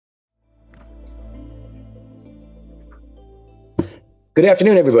Good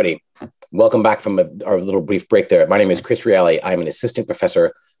afternoon, everybody. Welcome back from our little brief break there. My name is Chris Reale. I'm an assistant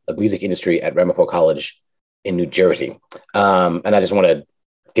professor of music industry at Ramapo College in New Jersey. And I just want to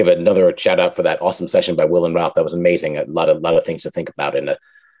give another shout out for that awesome session by Will and Ralph. That was amazing. A lot of things to think about. And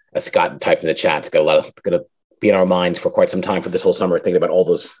as Scott typed in the chat, it's got going to be in our minds for quite some time for this whole summer, thinking about all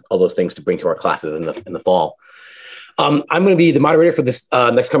those things to bring to our classes in the fall. I'm going to be the moderator for this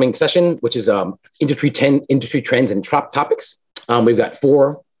next coming session, which is industry trends and topics. We've got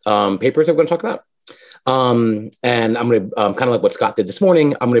four papers that we're going to talk about. And I'm going to, kind of like what Scott did this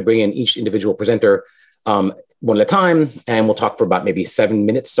morning, I'm going to bring in each individual presenter one at a time, and we'll talk for about maybe 7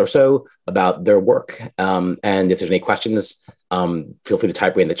 minutes or so about their work. And if there's any questions, feel free to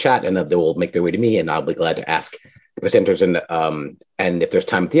type away in the chat, and they will make their way to me, and I'll be glad to ask the presenters. And if there's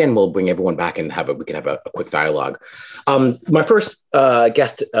time at the end, we'll bring everyone back and we can have a quick dialogue. My first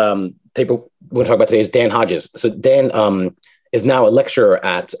guest paper we're going to talk about today is Dan Hodges. So Dan is now a lecturer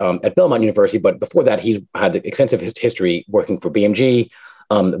at Belmont University, but before that, he's had extensive history working for BMG,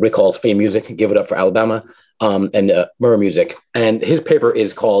 Rick Hall's Fame Music, Give It Up for Alabama, and MEIEA Music. And his paper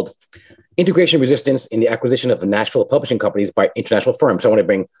is called Integration Resistance in the Acquisition of the Nashville Publishing Companies by International Firms. So I want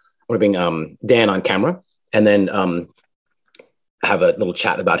to bring Dan on camera and then have a little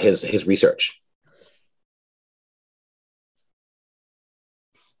chat about his research.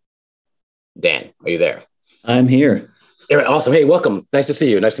 Dan, are you there? I'm here. Awesome. Hey, welcome. Nice to see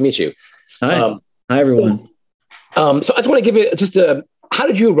you. Nice to meet you. Hi. Hi, everyone. So I just want to give you how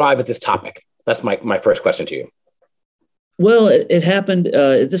did you arrive at this topic? That's my first question to you. Well, it happened.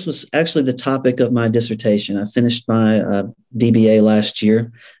 This was actually the topic of my dissertation. I finished my DBA last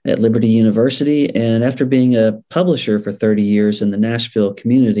year at Liberty University. And after being a publisher for 30 years in the Nashville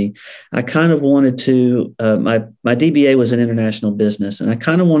community, I kind of wanted to, my DBA was in international business, and I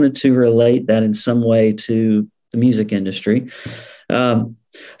kind of wanted to relate that in some way to the music industry.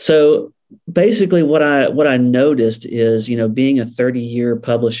 So basically what I noticed is, being a 30-year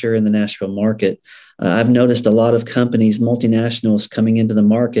publisher in the Nashville market, I've noticed a lot of companies, multinationals, coming into the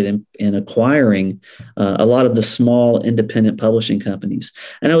market and acquiring a lot of the small independent publishing companies.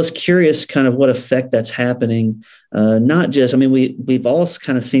 And I was curious kind of what effect that's happening. Not just, we've all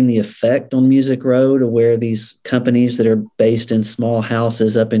kind of seen the effect on Music Row, where these companies that are based in small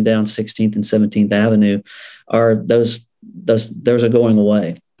houses up and down 16th and 17th Avenue those are going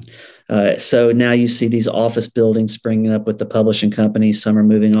away. So now you see these office buildings springing up with the publishing companies. Some are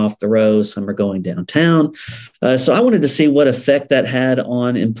moving off the row, some are going downtown. So I wanted to see what effect that had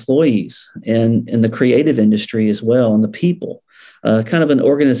on employees and in the creative industry as well, and the people, kind of an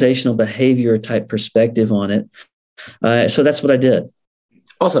organizational behavior type perspective on it. So that's what I did.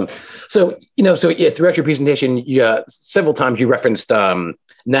 Awesome. So, throughout your presentation, several times you referenced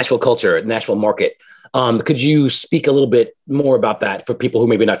Nashville culture, Nashville market. Could you speak a little bit more about that for people who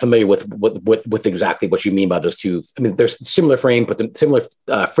may be not familiar with exactly what you mean by those two? There's similar similar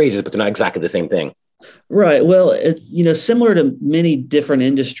phrases, but they're not exactly the same thing. Right. Well, similar to many different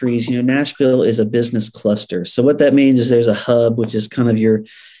industries, Nashville is a business cluster. So what that means is there's a hub, which is kind of your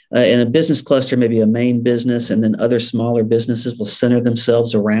in a business cluster, maybe a main business, and then other smaller businesses will center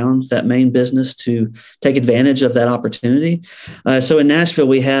themselves around that main business to take advantage of that opportunity. So in Nashville,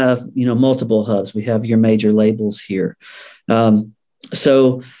 we have, multiple hubs. We have your major labels here.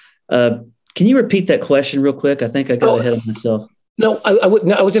 So can you repeat that question real quick? I think I got ahead of myself. No,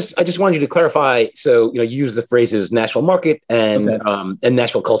 I just wanted you to clarify. So, you use the phrases Nashville market and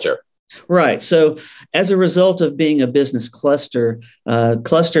Nashville culture. Right. So as a result of being a business cluster,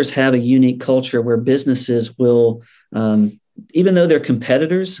 clusters have a unique culture where businesses will, even though they're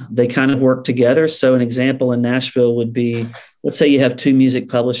competitors, they kind of work together. So an example in Nashville would be, let's say you have two music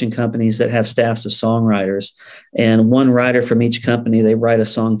publishing companies that have staffs of songwriters, and one writer from each company, they write a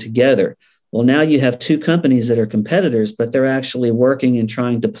song together. Well, now you have two companies that are competitors, but they're actually working and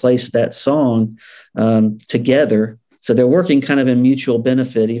trying to place that song together. So they're working kind of in mutual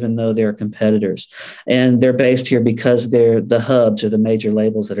benefit, even though they're competitors. And they're based here because they're the hubs or the major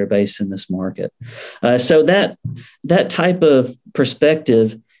labels that are based in this market. So that type of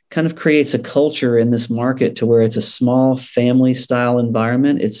perspective kind of creates a culture in this market to where it's a small family style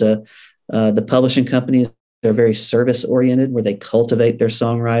environment. It's the publishing companies, they're very service oriented, where they cultivate their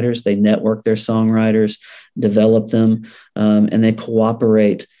songwriters, they network their songwriters, develop them, and they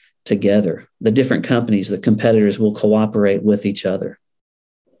cooperate together. The different companies, the competitors, will cooperate with each other.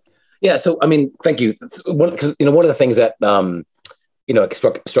 Yeah. So, thank you. One of the things that,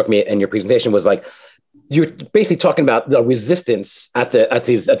 struck me in your presentation was like, you're basically talking about the resistance at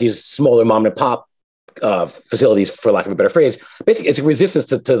these smaller mom and pop facilities, for lack of a better phrase. Basically, it's a resistance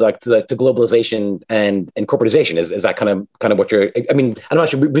to globalization and corporatization. Is that kind of what you're? I mean, I'm not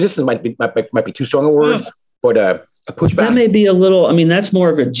sure. Resistance might be too strong a word, but a pushback. That may be a little. I mean, that's more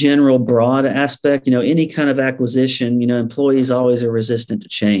of a general, broad aspect. Any kind of acquisition. Employees always are resistant to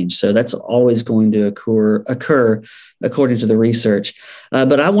change, so that's always going to occur according to the research.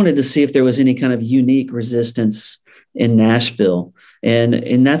 But I wanted to see if there was any kind of unique resistance in Nashville.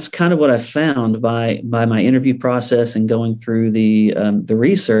 And that's kind of what I found by my interview process and going through the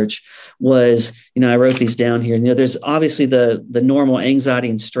research was, I wrote these down here. There's obviously the normal anxiety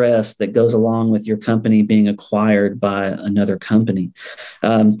and stress that goes along with your company being acquired by another company.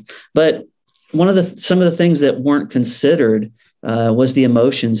 But some of the things that weren't considered was the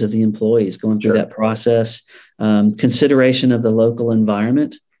emotions of the employees going through that process, consideration of the local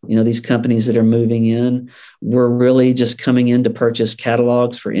environment. These companies that are moving in were really just coming in to purchase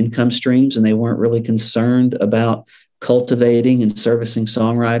catalogs for income streams, and they weren't really concerned about cultivating and servicing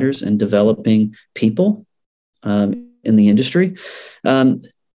songwriters and developing people in the industry.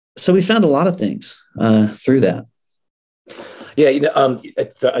 So we found a lot of things through that. Yeah,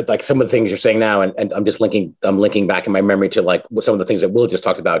 it's like some of the things you're saying now, and I'm linking back in my memory to like some of the things that Will just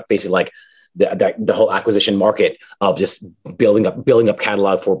talked about, basically like the whole acquisition market of just building up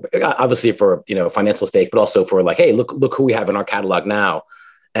catalog for, obviously for financial stake, but also for like, hey, look who we have in our catalog now.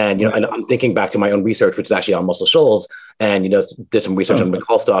 And and I'm thinking back to my own research, which is actually on Muscle Shoals, and did some research on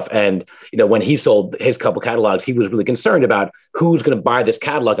McCall stuff. And when he sold his couple catalogs, he was really concerned about who's going to buy this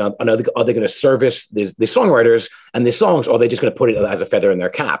catalog. Are they going to service these songwriters and these songs, or are they just going to put it as a feather in their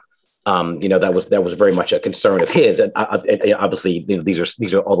cap? That was very much a concern of his. And obviously, these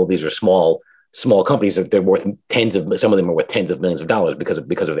are small companies that they're worth some of them are worth tens of millions of dollars because of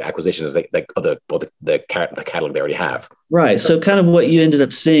the acquisitions the catalog they already have. Right. So kind of what you ended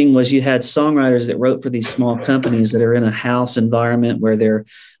up seeing was you had songwriters that wrote for these small companies that are in a house environment where their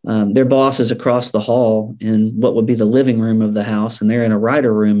boss is across the hall in what would be the living room of the house, and they're in a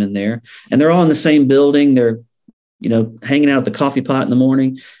writer room in there, and they're all in the same building. They're hanging out at the coffee pot in the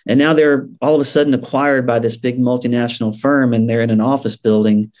morning, and now they're all of a sudden acquired by this big multinational firm, and they're in an office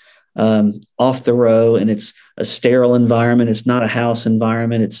building off the row, and it's a sterile environment. It's not a house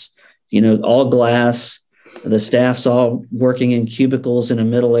environment. It's all glass. The staff's all working in cubicles in a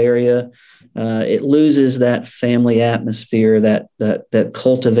middle area. It loses that family atmosphere, that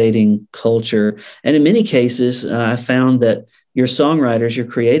cultivating culture. And in many cases, I found that your songwriters, your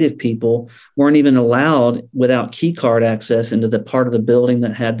creative people weren't even allowed without key card access into the part of the building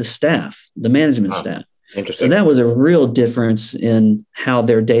that had the staff, the management staff. Interesting. So that was a real difference in how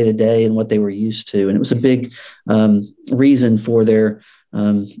their day-to-day and what they were used to. And it was a big reason for their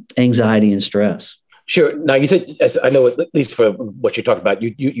anxiety and stress. Sure. Now, you said, I know at least for what you talked about,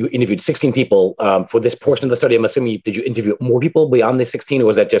 you interviewed 16 people for this portion of the study. I'm assuming, did you interview more people beyond the 16, or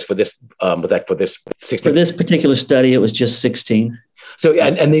was that just for this? Was that for this 16? For this particular study, it was just 16. So,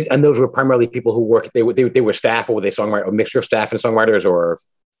 and those were primarily people who worked. They were staff, or were they songwriters, a mixture of staff and songwriters, or?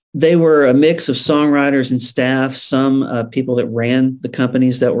 They were a mix of songwriters and staff, some people that ran the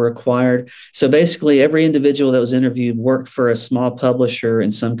companies that were acquired. So basically, every individual that was interviewed worked for a small publisher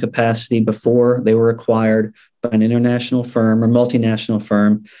in some capacity before they were acquired by an international firm or multinational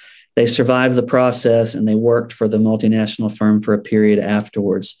firm. They survived the process, and they worked for the multinational firm for a period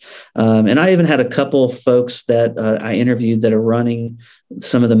afterwards. And I even had a couple of folks that I interviewed that are running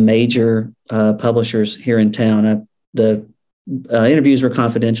some of the major publishers here in town. The interviews were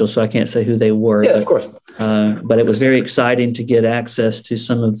confidential, so I can't say who they were. Yeah, of course. But it was very exciting to get access to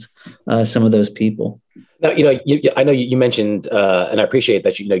some of those people. Now, I know you mentioned, and I appreciate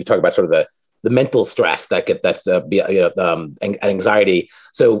that you talk about sort of the mental stress anxiety.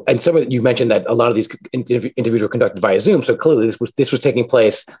 So, and you mentioned that a lot of these interviews were conducted via Zoom. So clearly, this was taking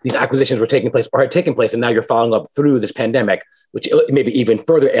place. These acquisitions were taking place, or had taken place, and now you're following up through this pandemic, which may be even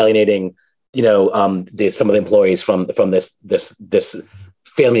further alienating some of the employees from this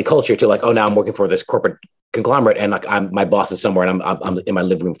family culture to like, oh, now I'm working for this corporate conglomerate, and like my boss is somewhere, and I'm in my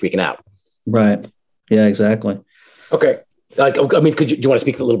living room freaking out. Right. Yeah. Exactly. Okay. Like, I mean, do you want to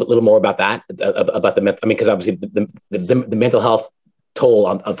speak a little more about that? About the, I mean, because obviously the mental health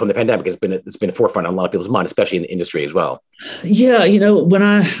toll from the pandemic it's been a forefront on a lot of people's mind, especially in the industry as well. Yeah. When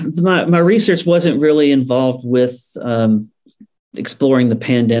my research wasn't really involved with exploring the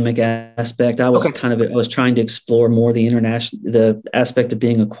pandemic aspect. I was I was trying to explore more the aspect of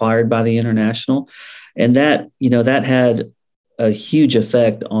being acquired by the international, and that had a huge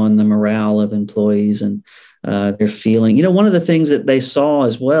effect on the morale of employees and their feeling. One of the things that they saw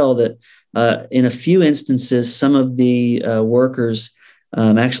as well, that in a few instances, some of the workers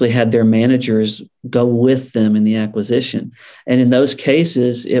actually had their managers go with them in the acquisition. And in those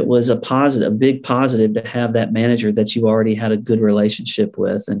cases, it was a big positive to have that manager that you already had a good relationship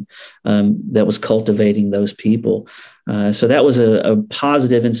with, and that was cultivating those people. So that was a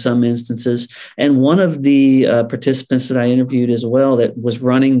positive in some instances. And one of the participants that I interviewed as well, that was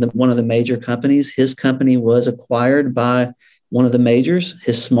running one of the major companies, his company was acquired by one of the majors,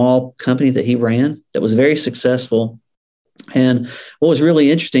 his small company that he ran that was very successful. And what was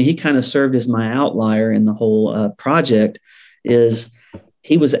really interesting, he kind of served as my outlier in the whole project, is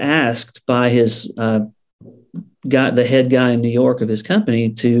he was asked by his the head guy in New York of his company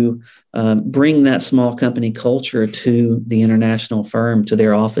to bring that small company culture to the international firm, to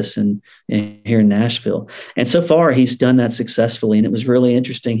their office here in Nashville. And so far, he's done that successfully. And it was really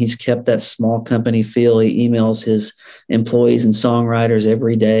interesting. He's kept that small company feel. He emails his employees and songwriters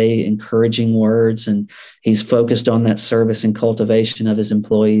every day, encouraging words. And he's focused on that service and cultivation of his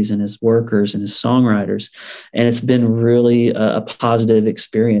employees and his workers and his songwriters. And it's been really a positive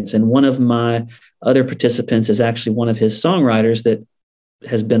experience. And one of my other participants is actually one of his songwriters that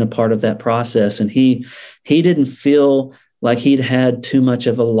has been a part of that process. And he didn't feel like he'd had too much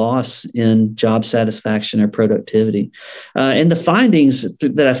of a loss in job satisfaction or productivity. And the findings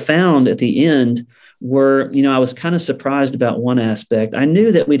that I found at the end were, I was kind of surprised about one aspect. I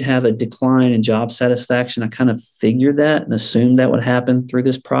knew that we'd have a decline in job satisfaction. I kind of figured that and assumed that would happen through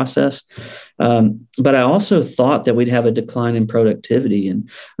this process. But I also thought that we'd have a decline in productivity. And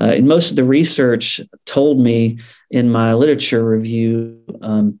most of the research told me in my literature review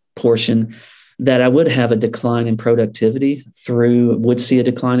portion that I would have a decline in productivity would see a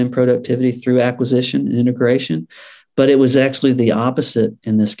decline in productivity through acquisition and integration. But it was actually the opposite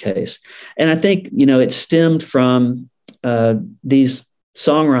in this case. And I think, it stemmed from these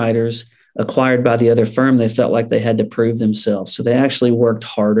songwriters acquired by the other firm. They felt like they had to prove themselves. So they actually worked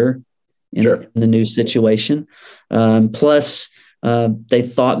harder in the new situation. Plus, they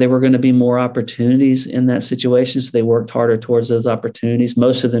thought there were going to be more opportunities in that situation. So they worked harder towards those opportunities.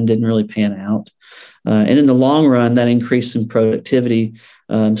 Most of them didn't really pan out. And in the long run, that increase in productivity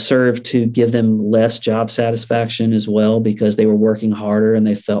served to give them less job satisfaction as well, because they were working harder and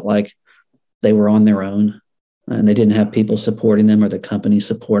they felt like they were on their own and they didn't have people supporting them or the company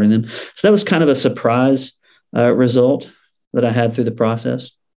supporting them. So that was kind of a surprise result that I had through the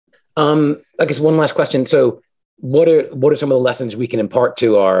process. I guess one last question. So what are some of the lessons we can impart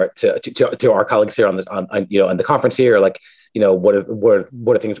to our colleagues here on the conference here? Like, what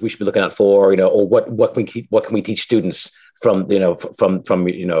are things we should be looking out for, or what can we teach students from or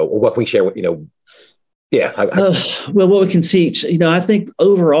what can we share with, well, what we can teach, I think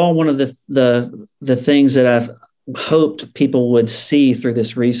overall, one of the things that I've hoped people would see through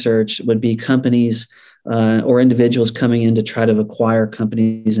this research would be companies or individuals coming in to try to acquire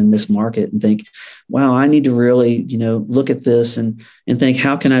companies in this market and think, wow, I need to really, look at this and think,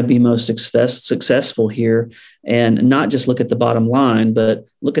 how can I be most successful here? And not just look at the bottom line, but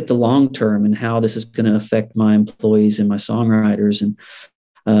look at the long term and how this is going to affect my employees and my songwriters.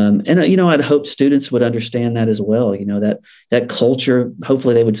 And I'd hope students would understand that as well. That culture,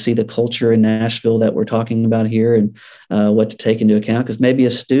 hopefully they would see the culture in Nashville that we're talking about here and what to take into account, because maybe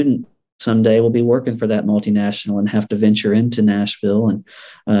a student someday will be working for that multinational and have to venture into Nashville. And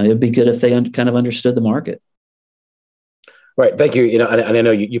it would be good if they kind of understood the market. Right. Thank you. And I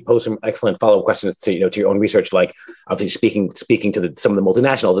know you posed some excellent follow-up questions to your own research, like obviously speaking to some of the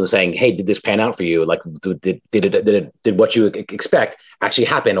multinationals and saying, hey, did this pan out for you? Like, did what you expect actually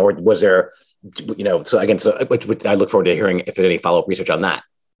happen? Or was there, so again, I look forward to hearing if there's any follow-up research on that.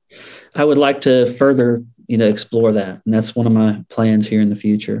 I would like to further, explore that. And that's one of my plans here in the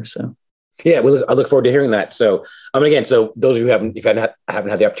future. So. Yeah, I look forward to hearing that. So, again, so those of you who haven't had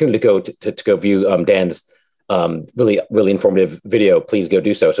the opportunity to go view Dan's really, really informative video, please go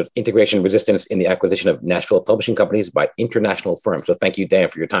do so. So, integration resistance in the acquisition of Nashville publishing companies by international firms. So, thank you, Dan,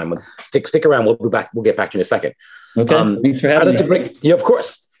 for your time. Stick around. We'll be back. We'll get back to you in a second. Okay. Thanks for having me. Yeah, of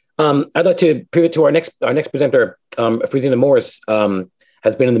course. I'd like to pivot to our next presenter. Frizina Morris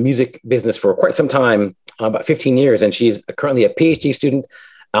has been in the music business for quite some time, about 15 years, and she's currently a PhD student.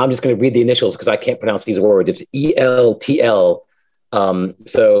 I'm just going to read the initials because I can't pronounce these words. It's ELTL.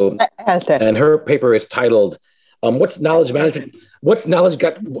 And her paper is titled, What's Knowledge Management? What's knowledge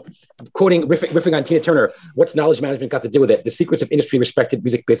got, riffing on Tina Turner, what's knowledge management got to do with it? The secrets of industry respected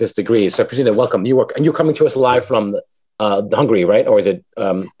music business degrees. So Frizina, welcome. You're coming to us live from Hungary, right? Or is it?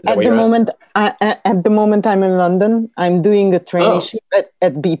 At the moment, I'm in London. I'm doing a traineeship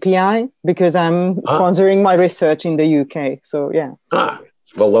at BPI because I'm sponsoring my research in the UK. So yeah.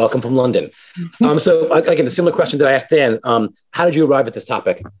 Well, welcome from London. So again, a similar question that I asked Dan, how did you arrive at this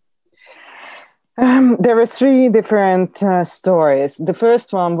topic? There were three different stories. The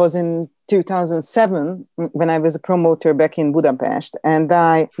first one was in 2007 when I was a promoter back in Budapest, and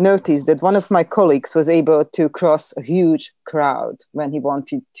I noticed that one of my colleagues was able to cross a huge crowd when he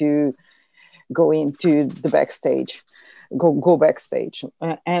wanted to go into the backstage, go backstage.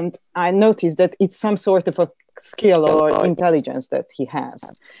 And I noticed that it's some sort of a skill or intelligence that he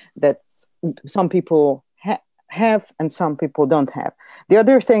has, that some people have and some people don't have. The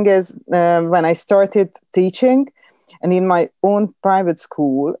other thing is when I started teaching and in my own private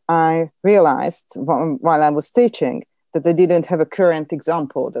school, I realized while I was teaching that I didn't have a current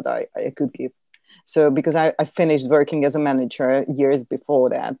example that I could give. So because I finished working as a manager years before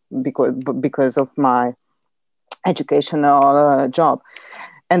that because of my educational job.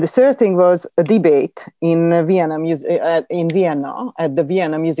 And the third thing was a debate in Vienna at the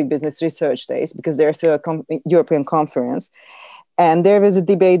Vienna Music Business Research Days, because there's a European conference. And there was a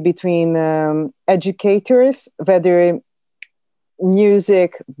debate between educators, whether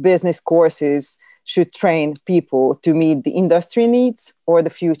music business courses should train people to meet the industry needs or the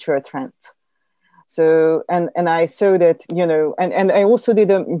future trends. So, and I saw that, and I also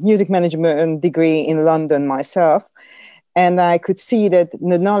did a music management degree in London myself. And I could see that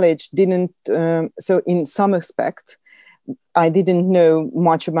the knowledge didn't, so in some aspect, I didn't know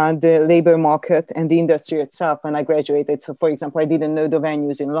much about the labor market and the industry itself when I graduated. So for example, I didn't know the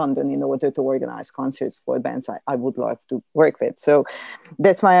venues in London in order to organize concerts for bands I would like to work with. So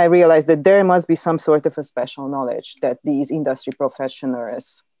that's why I realized that there must be some sort of a special knowledge that these industry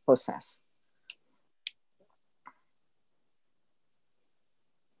professionals possess.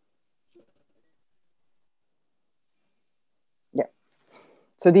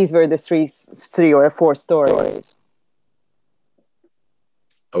 So these were the three or four stories.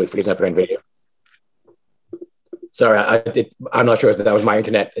 Are we forgetting to put in video? Sorry, I'm not sure if that was my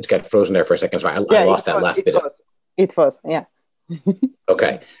internet. It's got frozen there for a second, so I lost that last bit. It was, yeah.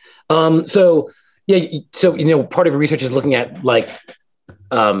 Okay. So part of your research is looking at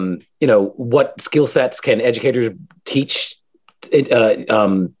what skill sets can educators teach teach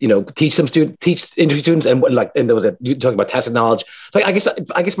industry students, and there was you talking about tacit knowledge. So I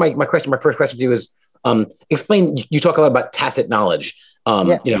guess my first question to you is explain. You talk a lot about tacit knowledge,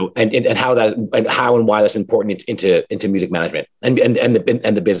 and how and why that's important into music management and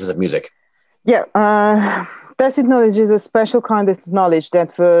the business of music. Yeah, tacit knowledge is a special kind of knowledge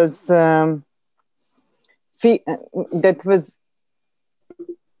that was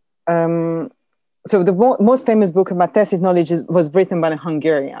so the most famous book about tacit knowledge was written by a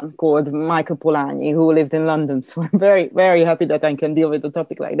Hungarian called Michael Polanyi, who lived in London. So I'm very, very happy that I can deal with a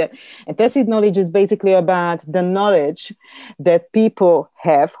topic like that. And tacit knowledge is basically about the knowledge that people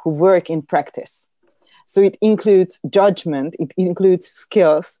have who work in practice. So it includes judgment, it includes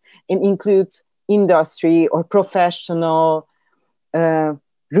skills, it includes industry or professional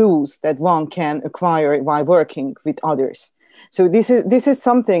rules that one can acquire while working with others. So this is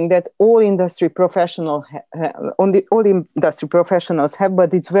something that all industry professionals have,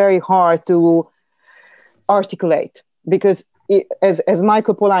 but it's very hard to articulate because, as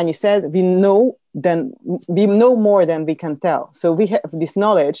Michael Polanyi said, we know more than we can tell. So we have this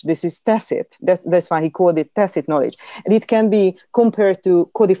knowledge. This is tacit. That's why he called it tacit knowledge, and it can be compared to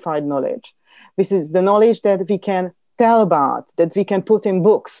codified knowledge. This is the knowledge that we can tell about, that we can put in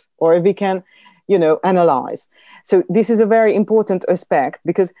books, or we can, analyze. So this is a very important aspect,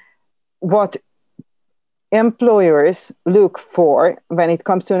 because what employers look for when it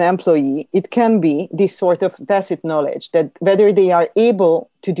comes to an employee, it can be this sort of tacit knowledge that whether they are able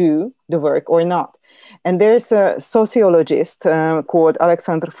to do the work or not. And there's a sociologist called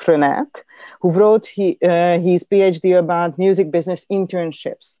Alexandre Frenet who wrote his PhD about music business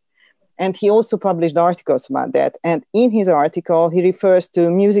internships. And he also published articles about that. And in his article, he refers to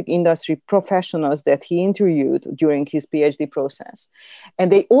music industry professionals that he interviewed during his PhD process.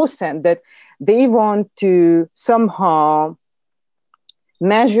 And they all said that they want to somehow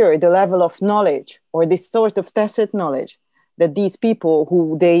measure the level of knowledge or this sort of tacit knowledge that these people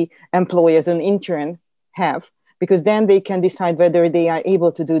who they employ as an intern have, because then they can decide whether they are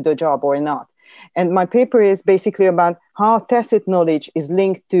able to do the job or not. And my paper is basically about how tacit knowledge is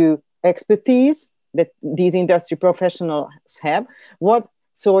linked to expertise that these industry professionals have, what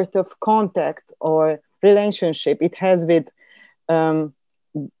sort of contact or relationship it has with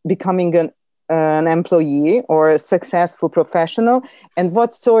becoming an employee or a successful professional, and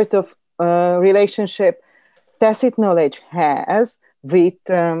what sort of relationship tacit knowledge has with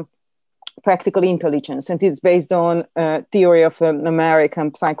practical intelligence, and it's based on a theory of an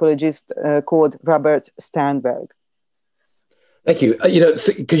American psychologist called Robert Sternberg. Thank you.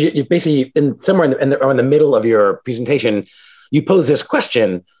 Because you basically somewhere in the middle of your presentation, you pose this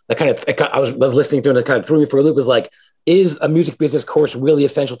question that kind of I was listening to, and it kind of threw me for a loop. Was like, is a music business course really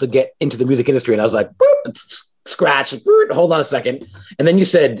essential to get into the music industry? And I was like, scratch, hold on a second, and then you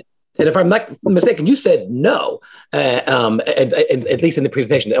said. And if I'm not mistaken, you said no, at least in the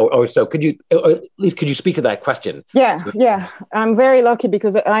presentation. Or so, could you speak to that question? Yeah. I'm very lucky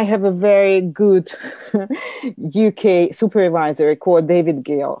because I have a very good UK supervisor called David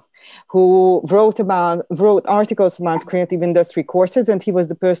Gale, who wrote articles about creative industry courses, and he was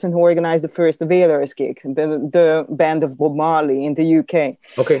the person who organized the first Wailers gig, the band of Bob Marley in the UK.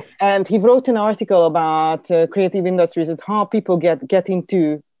 Okay. And he wrote an article about creative industries and how people get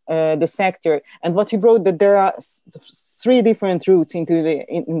into the sector. And what he wrote, that there are three different routes into the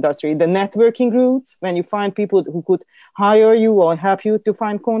industry. The networking routes, when you find people who could hire you or help you to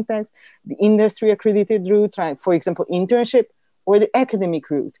find contacts. The industry accredited route, right? For example, internship, or the academic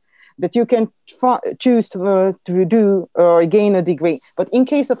route that you can choose to do or gain a degree. But in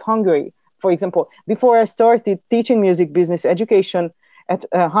case of Hungary, for example, before I started teaching music business education at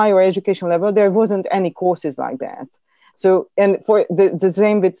a higher education level, there wasn't any courses like that. So, and for the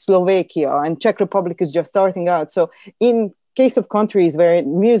same with Slovakia, and Czech Republic is just starting out. So in case of countries where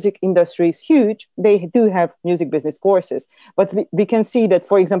music industry is huge, they do have music business courses. But we can see that,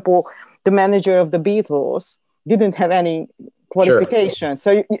 for example, the manager of the Beatles didn't have any qualifications.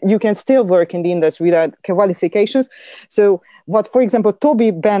 Sure. So you can still work in the industry without qualifications. So what, for example,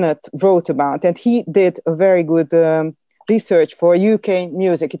 Toby Bennett wrote about, and he did a very good research for UK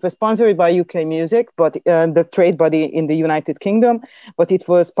music. It was sponsored by UK Music, but the trade body in the United Kingdom, but it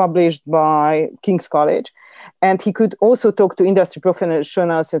was published by King's College. And he could also talk to industry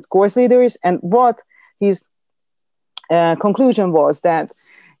professionals as course leaders. And what his conclusion was that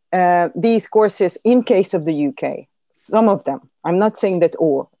these courses, in case of the UK, some of them, I'm not saying that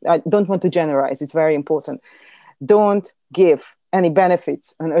all, I don't want to generalize, it's very important, don't give any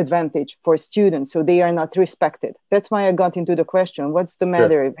benefits and advantage for students, so they are not respected. That's why I got into the question, what's the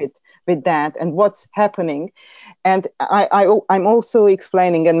matter with that, and what's happening? And I'm also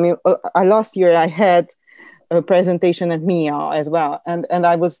explaining, and last year I had a presentation at MEIEA as well, and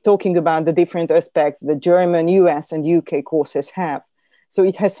I was talking about the different aspects that German, US, and UK courses have. So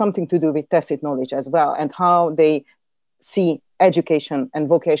it has something to do with tacit knowledge as well, and how they see education and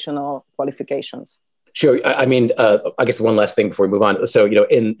vocational qualifications. Sure. I mean, I guess one last thing before we move on. So,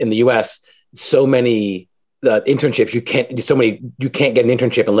 in the U.S., so many internships you can't get an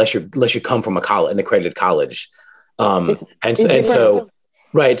internship unless you come from an accredited college, right.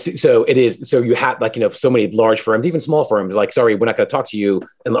 So it is. So you have so many large firms, even small firms, like, sorry, we're not going to talk to you,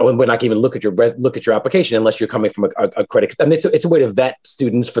 and we're not going to even look at your application unless you're coming from a credit. I mean, it's a way to vet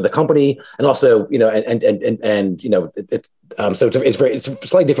students for the company, and also so it's a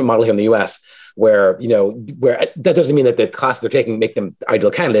slightly different model here in the U.S. where that doesn't mean that the classes they're taking make them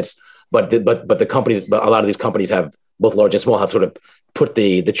ideal candidates, but the companies, but a lot of these companies have, both large and small, have sort of put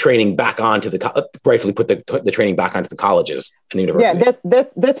the training back onto rightfully put the training back onto the colleges and the universities. Yeah,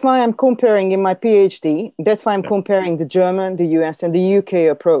 that's why I'm comparing in my PhD. That's why I'm comparing the German, the US, and the UK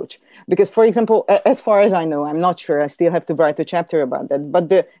approach. Because, for example, as far as I know, I'm not sure, I still have to write a chapter about that, but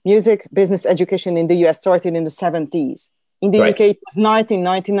the music business education in the US started in the 70s. In the UK, it was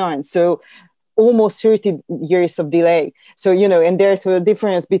 1999. So almost 30 years of delay. So, and there's a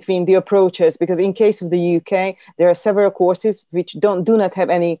difference between the approaches, because in case of the UK, there are several courses which do not have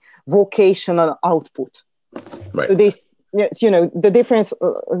any vocational output. Right. So this, the difference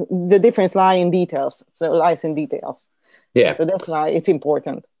lies in details. Yeah. So that's why it's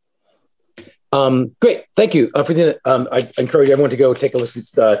important. Great, thank you for doing it. I encourage everyone to go take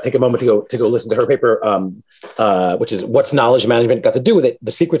a moment to go listen to her paper, which is "What's Knowledge Management Got to Do with It?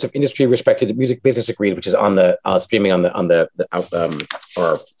 The Secrets of Industry Respected Music Business Degrees," which is on the streaming on our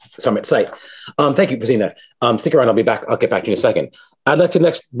summit site. Thank you, Pazina. Stick around. I'll get back to you in a second. I'd like to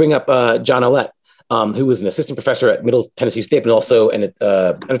next bring up John Ollett, who is an assistant professor at Middle Tennessee State, but also an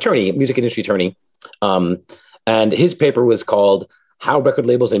attorney, music industry attorney. And his paper was called "How Record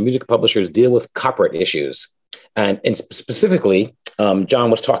Labels and Music Publishers Deal with Copyright Issues." And specifically,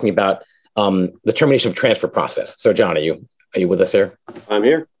 John was talking about the termination of transfer process. So John, are you with us here? I'm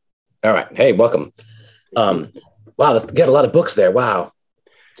here. All right. Hey, welcome. Wow, you got a lot of books there. Wow.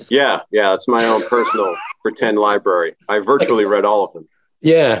 Yeah. It's my own personal pretend library. I virtually read all of them.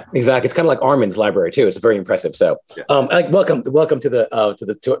 Yeah, exactly. It's kind of like Armin's library too. It's very impressive. So welcome to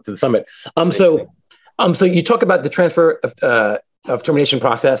the summit. So you talk about the transfer of termination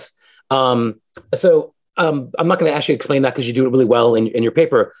process. I'm not going to ask you to explain that because you do it really well in your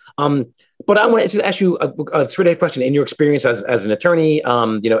paper. But I want to just ask you a straight question. In your experience as an attorney,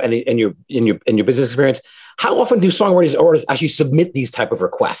 and in your business experience, how often do songwriters or artists actually submit these type of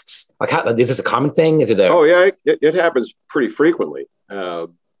requests? Like, is this a common thing? Is it? Oh yeah, it happens pretty frequently.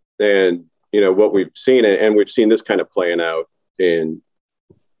 And what we've seen, and we've seen this kind of playing out in,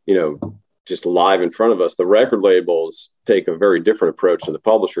 just live in front of us. The record labels take a very different approach than the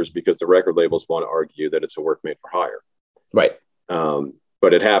publishers because the record labels want to argue that it's a work made for hire. Right.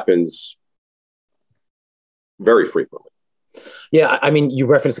 But it happens very frequently. Yeah, I mean, you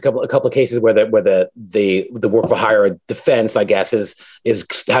referenced a couple of cases where the work for hire defense, I guess, has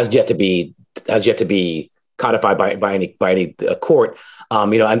yet to be codified by any court.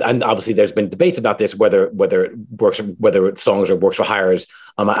 And obviously there's been debates about this, whether songs are works for hires.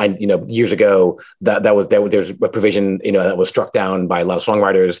 Years ago there's a provision, that was struck down by a lot of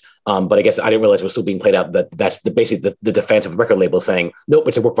songwriters. But I guess I didn't realize it was still being played out. That's basically the defense of the record label saying, nope,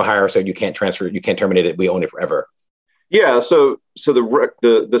 it's a work for hire, so you can't transfer it, you can't terminate it, we own it forever. Yeah, so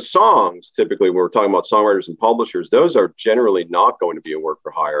the songs, typically when we're talking about songwriters and publishers, those are generally not going to be a work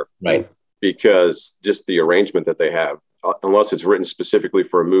for hire, right? Because just the arrangement that they have, unless it's written specifically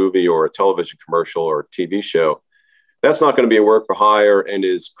for a movie or a television commercial or a TV show, that's not going to be a work for hire and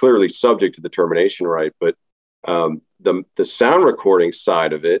is clearly subject to the termination right. But the sound recording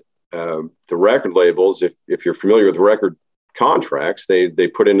side of it, the record labels, if you're familiar with record contracts, they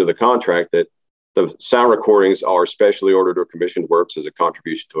put into the contract that the sound recordings are specially ordered or commissioned works as a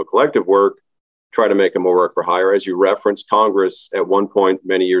contribution to a collective work, try to make them a work for hire. As you referenced, Congress at one point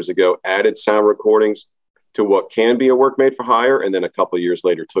many years ago added sound recordings to what can be a work made for hire, and then a couple of years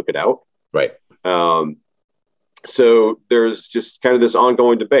later took it out. Right. So there's just kind of this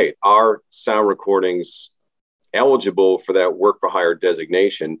ongoing debate. Are sound recordings eligible for that work for hire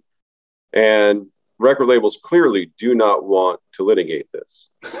designation? And record labels clearly do not want to litigate this.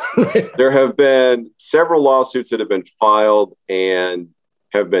 There have been several lawsuits that have been filed and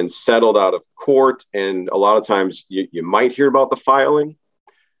have been settled out of court. And a lot of times you might hear about the filing.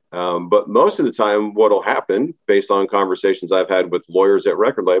 But most of the time, what will happen, based on conversations I've had with lawyers at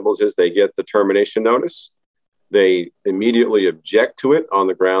record labels, is they get the termination notice. They immediately object to it on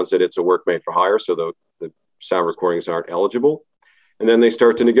the grounds that it's a work made for hire, so the sound recordings aren't eligible. And then they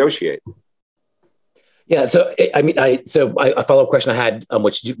start to negotiate. Yeah, so a follow-up question I had,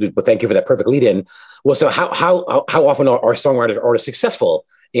 but thank you for that perfect lead-in. Well, so how often are songwriters or artists successful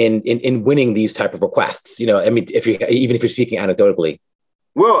in winning these type of requests? Even if you're speaking anecdotally.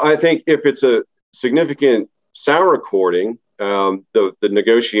 Well, I think if it's a significant sound recording, the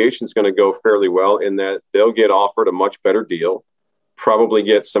negotiation is going to go fairly well in that they'll get offered a much better deal, probably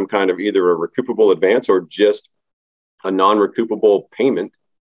get some kind of either a recoupable advance or just a non-recoupable payment,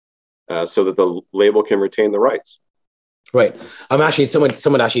 so that the label can retain the rights. Right. I'm actually someone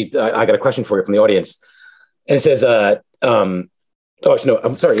actually. I got a question for you from the audience, and it says, "Oh no,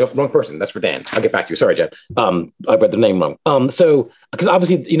 I'm sorry, wrong person. That's for Dan. I'll get back to you. Sorry, Jen. I read the name wrong. So because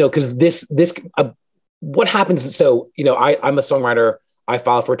obviously, because this what happens? So I'm a songwriter. I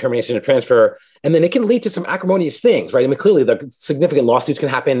file for termination of transfer, and then it can lead to some acrimonious things, right? I mean, clearly, the significant lawsuits can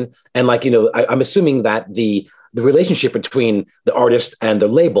happen, and I'm assuming that the relationship between the artist and the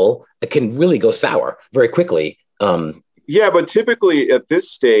label can really go sour very quickly. Yeah, but typically at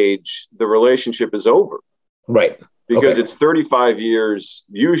this stage, the relationship is over. Right. Because it's 35 years,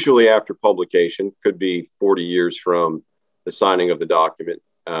 usually after publication, could be 40 years from the signing of the document,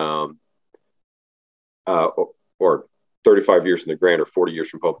 or 35 years from the grant or 40 years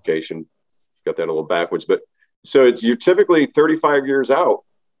from publication. Got that a little backwards. But so you're typically 35 years out.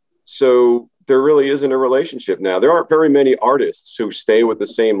 So there really isn't a relationship now. There aren't very many artists who stay with the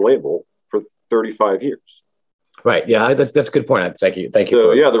same label for 35 years. Right. Yeah, that's a good point. Thank you.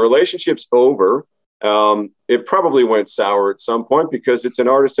 So the relationship's over. It probably went sour at some point because it's an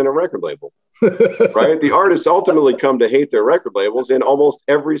artist and a record label, right? The artists ultimately come to hate their record labels in almost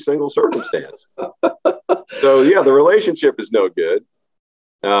every single circumstance. So the relationship is no good.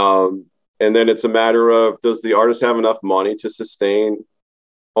 And then it's a matter of, does the artist have enough money to sustain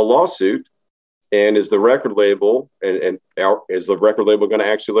a lawsuit? And is the record label going to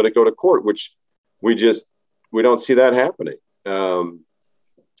actually let it go to court? Which we don't see that happening.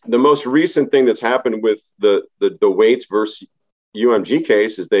 The most recent thing that's happened with the Waits versus UMG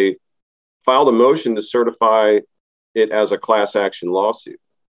case is they filed a motion to certify it as a class action lawsuit.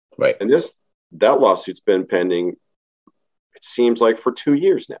 Right. And that lawsuit's been pending it seems like for 2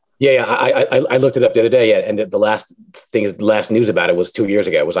 years now. Yeah. I looked it up the other day. Yeah, and the last news about it was 2 years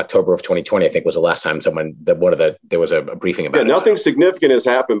ago. It was October of 2020. I think was the last time there was a briefing about it. Nothing significant has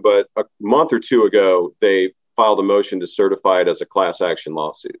happened, but a month or two ago, they filed a motion to certify it as a class action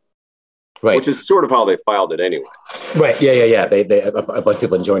lawsuit. Right. Which is sort of how they filed it anyway. Right. Yeah. They a bunch of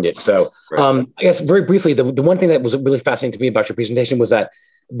people joined it. So right. I guess very briefly, the one thing that was really fascinating to me about your presentation was that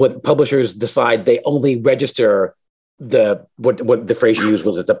what publishers decide, they only register what the phrase you used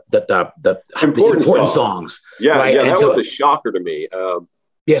was the important songs. Yeah. Right? Yeah. That was a shocker to me.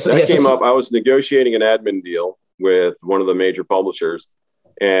 That came up. I was negotiating an admin deal with one of the major publishers,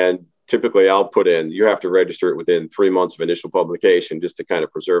 and typically I'll put in, you have to register it within 3 months of initial publication just to kind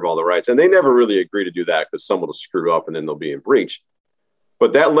of preserve all the rights. And they never really agree to do that because someone will screw up and then they'll be in breach.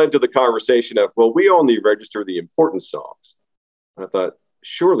 But that led to the conversation of, well, we only register the important songs. I thought,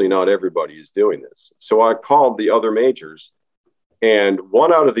 surely not everybody is doing this. So I called the other majors, and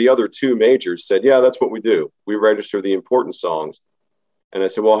one out of the other two majors said, yeah, that's what we do. We register the important songs. And I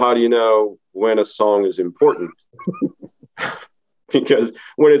said, well, how do you know when a song is important? Because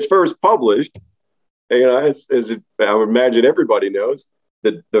when it's first published, I would imagine everybody knows,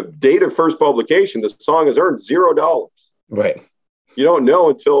 the date of first publication, the song has earned $0. Right. You don't know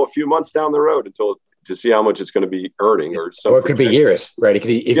until a few months down the road to see how much it's going to be earning, or something. Or it could be years, right? It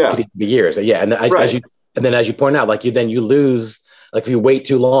could be years. Yeah. And as you point out, like you lose, like if you wait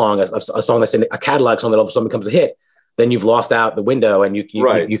too long, a song that's in a catalog song that all of a sudden becomes a hit, then you've lost out the window, and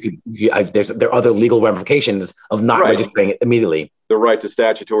there are other legal ramifications of not registering it immediately. The right to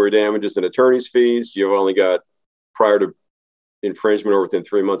statutory damages and attorney's fees. You've only got prior to infringement or within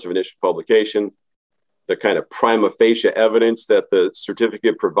 3 months of initial publication. The kind of prima facie evidence that the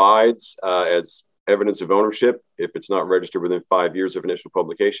certificate provides as evidence of ownership, if it's not registered within 5 years of initial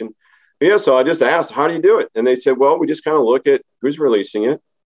publication. Yeah, so I just asked, how do you do it? And they said, well, we just kind of look at who's releasing it,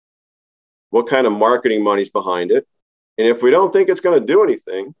 what kind of marketing money's behind it. And if we don't think it's going to do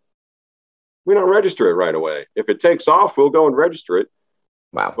anything, we don't register it right away. If it takes off, we'll go and register it.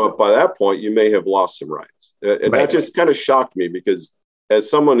 Wow. But by that point, you may have lost some rights. And that just kind of shocked me, because as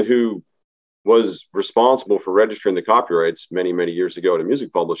someone who was responsible for registering the copyrights many, many years ago at a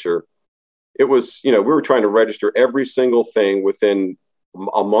music publisher, it was, we were trying to register every single thing within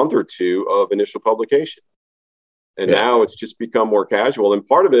a month or two of initial publication. And now it's just become more casual. And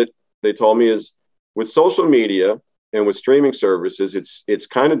part of it, they told me, is with social media and with streaming services, it's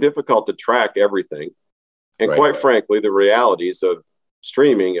kind of difficult to track everything. And quite frankly, the realities of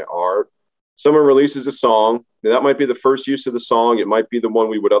streaming are, someone releases a song, that might be the first use of the song, it might be the one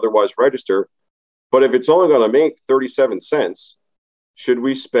we would otherwise register. But if it's only going to make 37 cents, should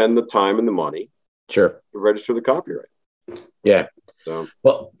we spend the time and the money to register the copyright? Yeah. So,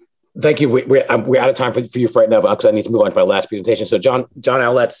 well, thank you. We're out of time for you right now, because I need to move on to my last presentation. So John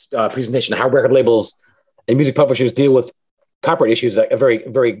Owlett's presentation, How Record Labels and Music Publishers Deal with Copyright Issues, a very,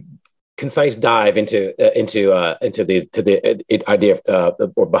 very concise dive into the idea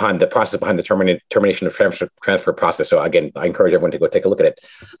of or behind the process behind the termination of transfer process. So again, I encourage everyone to go take a look at it.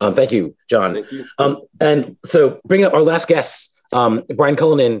 Thank you, John. Thank you. And so bringing up our last guests, Brian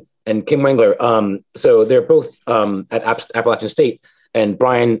Cullinan and Kim Wengler. So they're both at Appalachian State, and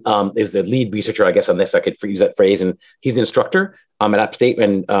Brian is the lead researcher, I guess, on this. I could use that phrase, and he's an instructor at App State.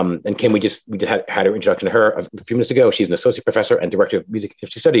 And Kim, we just had her introduction to her a few minutes ago. She's an associate professor and director of music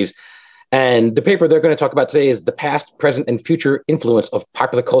history studies. And the paper they're going to talk about today is the past, present, and future influence of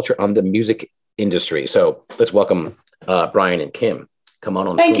popular culture on the music industry. So let's welcome Brian and Kim. Come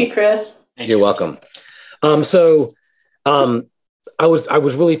on. Thank you, Chris. You're welcome. I was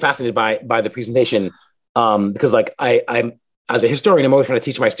really fascinated by the presentation because, like, I'm as a historian, I'm always trying to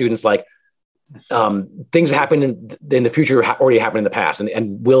teach my students, like, things happen in the future already happened in the past,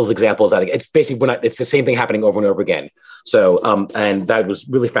 and Will's example is that it's basically it's the same thing happening over and over again. So and that was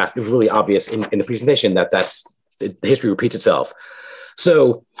really fast. It was really obvious in the presentation that's the history repeats itself.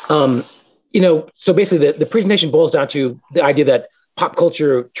 So so basically the presentation boils down to the idea that pop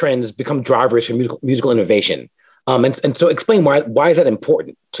culture trends become drivers for musical innovation. And so explain why is that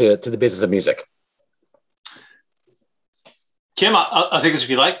important to the business of music? Kim, I'll take this if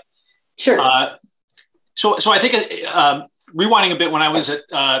you like. Sure. So I think rewinding a bit, when I was at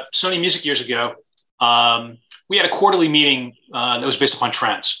Sony Music years ago, we had a quarterly meeting that was based upon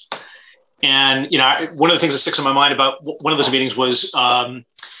trends. And one of the things that sticks in my mind about one of those meetings was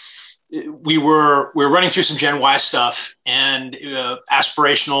we were running through some Gen Y stuff and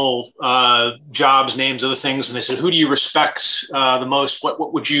aspirational jobs, names, other things, and they said, "Who do you respect the most?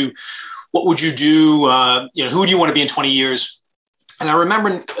 What would you do? Who do you want to be in 20 years?" And I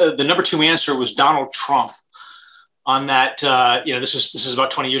remember the number 2 answer was Donald Trump. on that, this is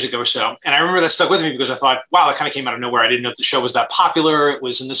about 20 years ago or so. And I remember that stuck with me because I thought, wow, that kind of came out of nowhere. I didn't know that the show was that popular. It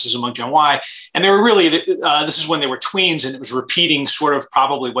was, and this is among Gen Y. And they were really, this is when they were tweens, and it was repeating sort of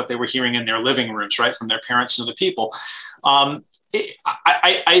probably what they were hearing in their living rooms, right, from their parents and other people.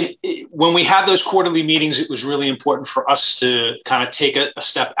 When we had those quarterly meetings, it was really important for us to kind of take a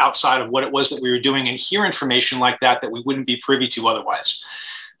step outside of what it was that we were doing and hear information like that we wouldn't be privy to otherwise.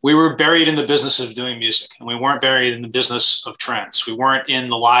 We were buried in the business of doing music, and we weren't buried in the business of trends. We weren't in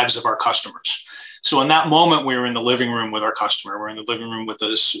the lives of our customers. So in that moment, we were in the living room with our customer. We're in the living room with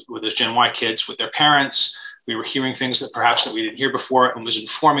those Gen Y kids, with their parents. We were hearing things that perhaps that we didn't hear before, and was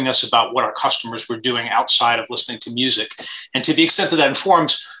informing us about what our customers were doing outside of listening to music. And to the extent that that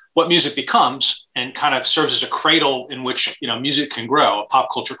informs what music becomes and kind of serves as a cradle in which, music can grow, a pop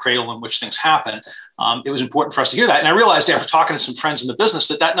culture cradle in which things happen. It was important for us to hear that. And I realized after talking to some friends in the business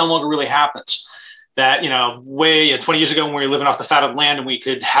that no longer really happens. That, 20 years ago when we were living off the fat of the land and we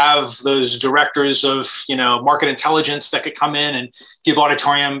could have those directors of, market intelligence that could come in and give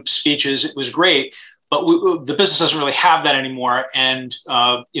auditorium speeches, it was great. But the business doesn't really have that anymore. And,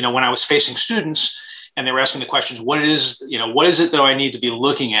 when I was facing students, and they were asking the questions, what is it that I need to be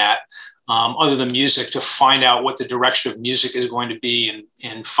looking at other than music to find out what the direction of music is going to be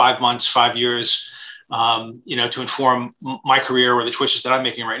in 5 months, 5 years, to inform my career or the choices that I'm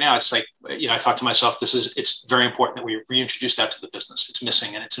making right now. It's like, I thought to myself, it's very important that we reintroduce that to the business. It's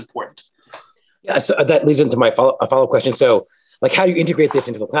missing and it's important. Yeah, so that leads into my follow-up question. So like, how do you integrate this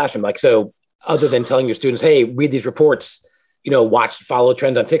into the classroom? Like, so other than telling your students, hey, read these reports, follow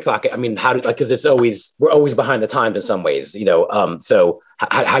trends on TikTok. I mean, because we're always behind the times in some ways, so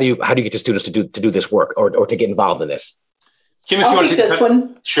how do you get your students to do this work or to get involved in this? Kim, if you want to take this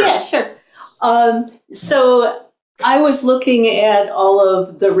one. Sure. Yeah, sure. So I was looking at all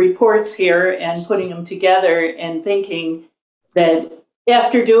of the reports here and putting them together and thinking that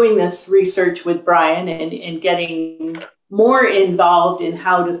after doing this research with Brian and getting more involved in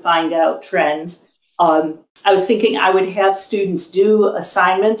how to find out trends, I was thinking I would have students do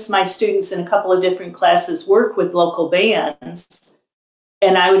assignments. My students in a couple of different classes work with local bands,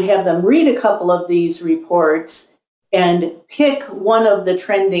 and I would have them read a couple of these reports and pick one of the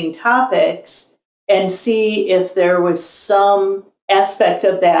trending topics and see if there was some aspect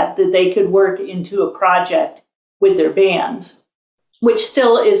of that they could work into a project with their bands, which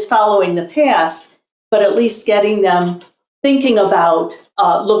still is following the past, but at least getting them thinking about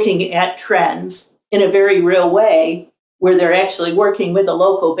looking at trends in a very real way, where they're actually working with a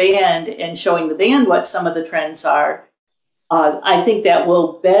local band and showing the band what some of the trends are. I think that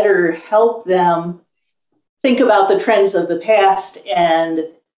will better help them think about the trends of the past and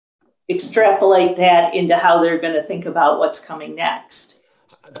extrapolate that into how they're going to think about what's coming next.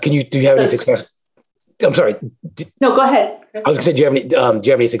 Do you have any success? I'm sorry. No, go ahead. I was going to say, do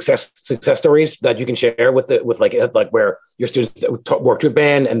you have any success stories that you can share with where your students worked with a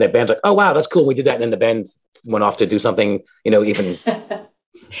band and the band's like, oh wow, that's cool, we did that, and then the band went off to do something, even.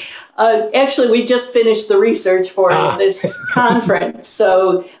 Actually, we just finished the research for this conference,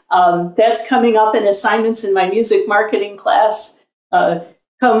 so that's coming up in assignments in my music marketing class.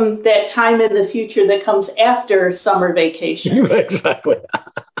 Come that time in the future that comes after summer vacation. Exactly.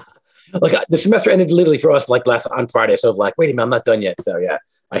 Like the semester ended literally for us on Friday. So wait a minute, I'm not done yet. So yeah,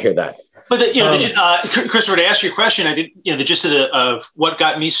 I hear that. But Christopher, to answer your question, I did, the gist of what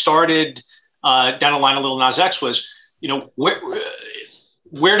got me started down the line a little Nas X was,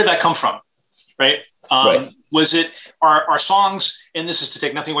 where did that come from? Right. Right. Was it our songs? And this is to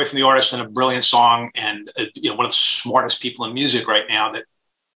take nothing away from the artist and a brilliant song and, one of the smartest people in music right now that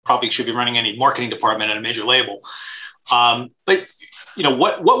probably should be running any marketing department at a major label. But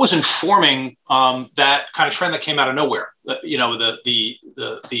what was informing that kind of trend that came out of nowhere? That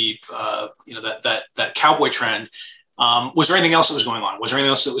cowboy trend. Was there anything else that was going on? Was there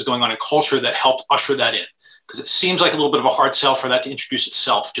anything else that was going on in culture that helped usher that in? Because it seems like a little bit of a hard sell for that to introduce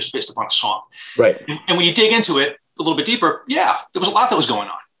itself just based upon a song. Right. And when you dig into it a little bit deeper, yeah, there was a lot that was going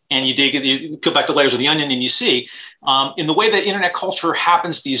on. And you go back to layers of the onion and you see in the way that internet culture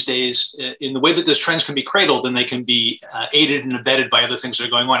happens these days, in the way that those trends can be cradled and they can be aided and abetted by other things that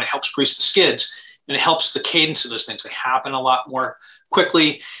are going on, it helps grease the skids and it helps the cadence of those things. They happen a lot more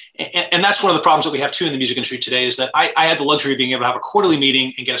quickly. And that's one of the problems that we have too in the music industry today is that I had the luxury of being able to have a quarterly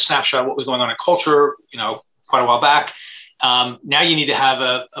meeting and get a snapshot of what was going on in culture, quite a while back. now you need to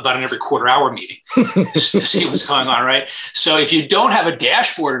have about an every quarter hour meeting to see what's going on, right? So if you don't have a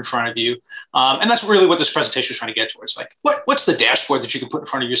dashboard in front of you, and that's really what this presentation is trying to get towards, like what's the dashboard that you can put in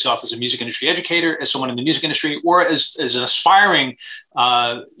front of yourself as a music industry educator, as someone in the music industry, or as an aspiring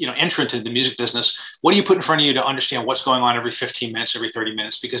entrant into the music business? What do you put in front of you to understand what's going on every 15 minutes, every 30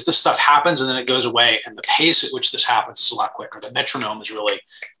 minutes? Because this stuff happens and then it goes away, and the pace at which this happens is a lot quicker. The metronome is really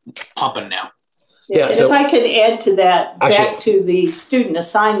pumping now. Yeah, and if I could add to that, back to the student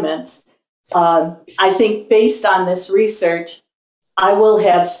assignments, I think based on this research, I will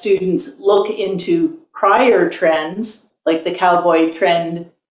have students look into prior trends, like the cowboy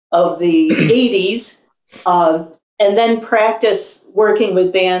trend of the 80s, and then practice working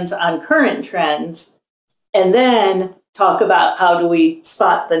with bands on current trends, and then talk about how do we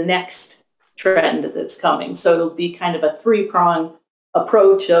spot the next trend that's coming. So it'll be kind of a three-pronged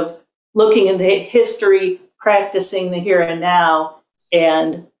approach of looking in the history, practicing the here and now,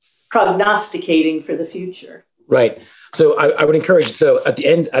 and prognosticating for the future. Right. So I would encourage. So at the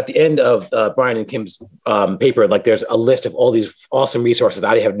end of Brian and Kim's paper, like there's a list of all these awesome resources.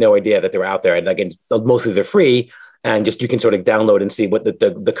 I had no idea that they were out there, and again, mostly they're free, and just you can sort of download and see what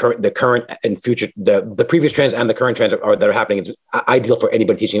the current and future the previous trends and the current trends that are happening. It's ideal for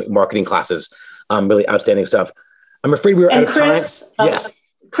anybody teaching marketing classes. Really outstanding stuff. I'm afraid we were out of time. Yes.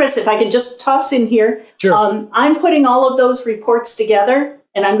 Chris, if I can just toss in here, sure. I'm putting all of those reports together,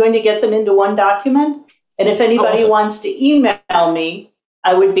 and I'm going to get them into one document. And if anybody wants to email me,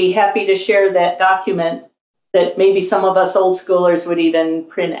 I would be happy to share that document that maybe some of us old schoolers would even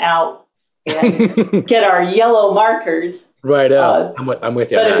print out and get our yellow markers. Right. I'm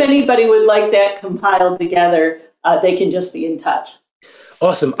with you. But if anybody would like that compiled together, they can just be in touch.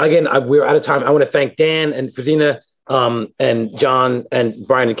 Awesome. Again, we're out of time. I want to thank Dan and Fazina, and John and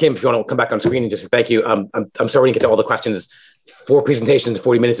Brian and Kim. If you want to come back on screen and just say thank you. I'm sorry we didn't get to all the questions. 4 presentations,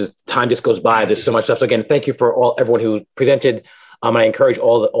 40 minutes, time just goes by. There's so much stuff. So again, thank you for everyone who presented. I encourage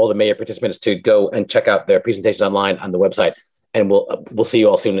all the MEIEA participants to go and check out their presentations online on the website. And we'll see you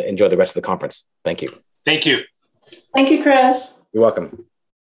all soon. Enjoy the rest of the conference. Thank you. Thank you. Thank you, Chris. You're welcome.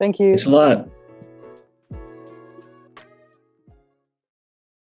 Thank you. Thanks a lot.